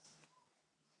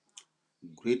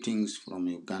Greetings from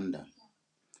Uganda.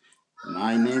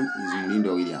 My name is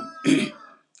Mulindo William.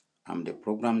 I'm the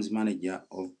programs manager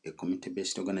of a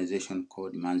community-based organization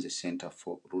called Manze Center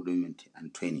for Rudiment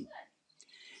and Training.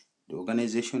 The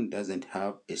organization doesn't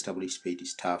have established paid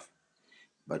staff,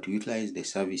 but utilize the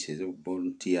services of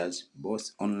volunteers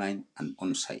both online and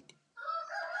on-site.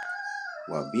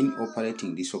 We have been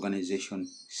operating this organization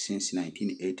since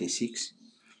 1986,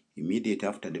 immediately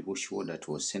after the bush war that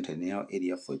was centered in our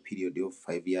area for a period of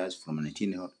 5 years from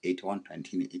 1981 to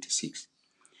 1986.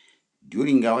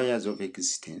 During our years of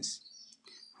existence,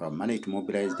 we have managed to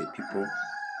mobilize the people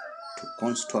to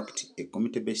construct a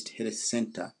community-based health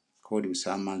center called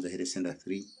Manze Health Center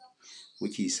 3,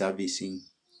 which is servicing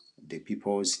the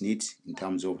people's needs in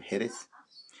terms of health,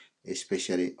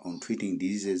 especially on treating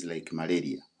diseases like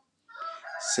malaria.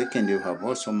 Secondly, we have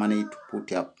also managed to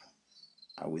put up,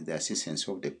 with the assistance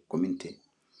of the community,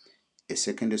 a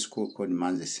secondary school called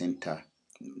Manze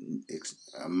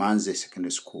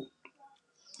Secondary School.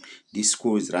 This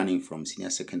school is running from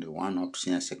senior secondary 1 up to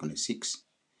senior secondary 6,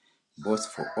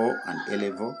 both for O and A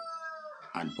level,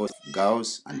 and both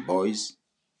girls and boys,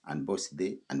 and both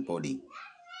day and boarding.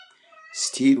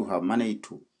 Still, we have managed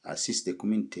to assist the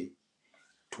community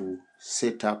to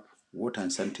set up water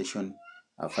and sanitation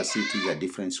facilities at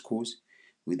different schools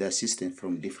with assistance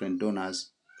from different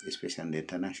donors, especially on the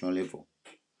international level.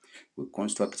 We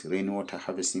construct rainwater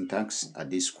harvesting tanks at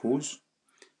these schools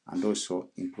and also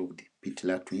improved pit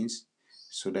latrines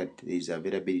so that there is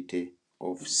availability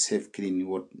of safe, clean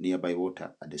nearby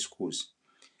water at the schools,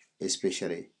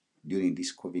 especially during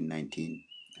this COVID-19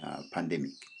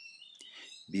 pandemic.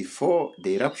 Before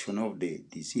the eruption of the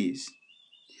disease,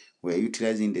 we are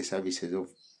utilizing the services of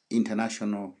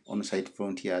international on-site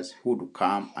volunteers who would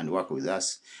come and work with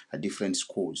us at different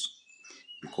schools,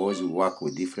 because we work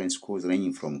with different schools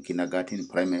ranging from kindergarten,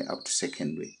 primary up to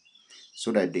secondary,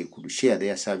 so that they could share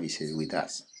their services with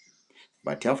us.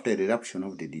 But after the eruption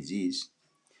of the disease,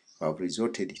 we have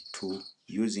resorted to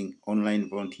using online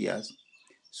volunteers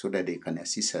so that they can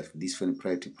assist us with different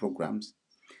priority programs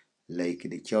like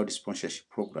the child sponsorship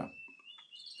program,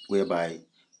 whereby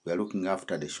we are looking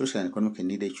after the social and economically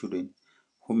needed children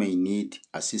who may need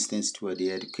assistance toward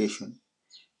their education.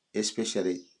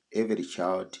 Especially, every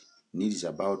child needs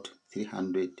about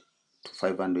 $300 to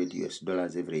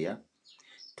 $500 every year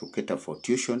to cater for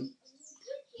tuition,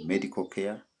 medical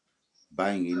care,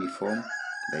 buying uniform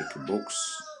like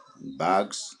books,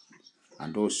 bags,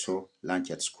 and also lunch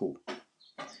at school.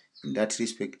 In that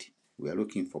respect, we are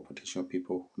looking for potential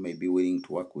people who may be willing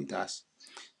to work with us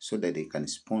so that they can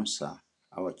sponsor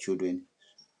our children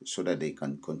so that they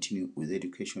can continue with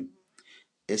education,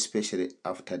 especially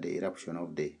after the eruption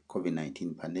of the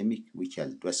COVID-19 pandemic, which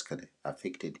has drastically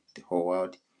affected the whole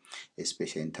world,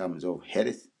 especially in terms of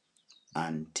health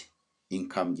and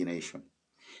income generation.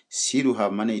 Still, we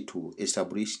have managed to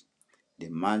establish the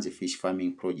Manze Fish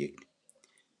Farming Project,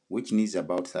 which needs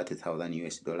about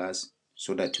 $30,000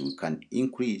 so that we can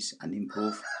increase and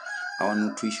improve our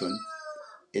nutrition,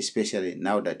 especially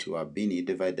now that we have been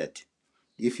identified that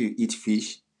if you eat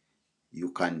fish, you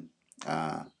can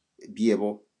be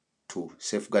able to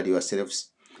safeguard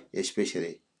yourselves,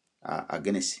 especially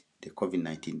against the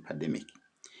COVID-19 pandemic.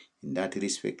 In that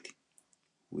respect,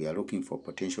 we are looking for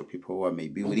potential people who may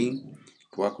be willing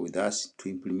to work with us to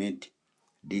implement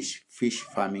this fish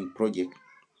farming project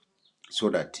so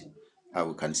that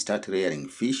we can start rearing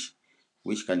fish,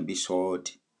 which can be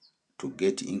sold to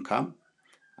get income,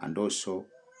 and also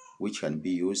which can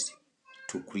be used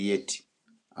to create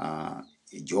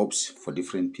jobs for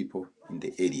different people in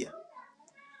the area.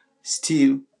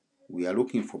 Still, we are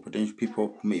looking for potential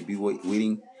people who may be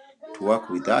willing to work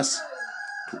with us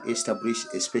to establish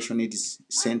a special needs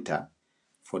center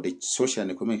for the social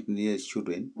and economic needs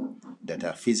children that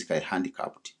are physically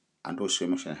handicapped and also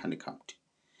emotionally handicapped.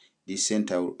 This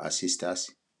center will assist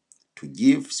us to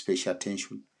give special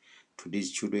attention to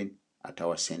these children at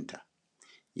our center.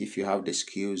 If you have the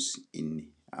skills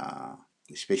in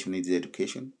special needs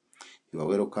education, you are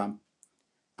welcome,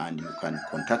 and you can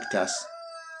contact us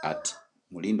at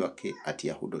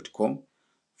mulindoake@yahoo.com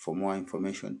for more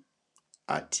information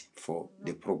for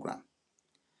the program.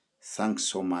 Thanks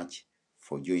so much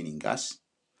for joining us,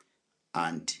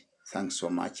 and thanks so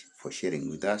much for sharing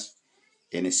with us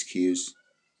any skills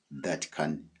that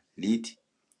can lead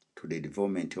to the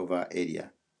development of our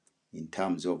area in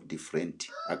terms of different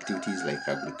activities like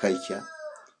agriculture,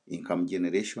 income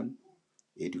generation,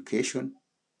 education,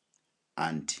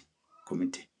 and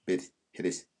community-based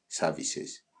health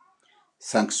services.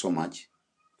 Thanks so much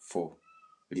for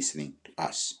listening to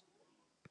us.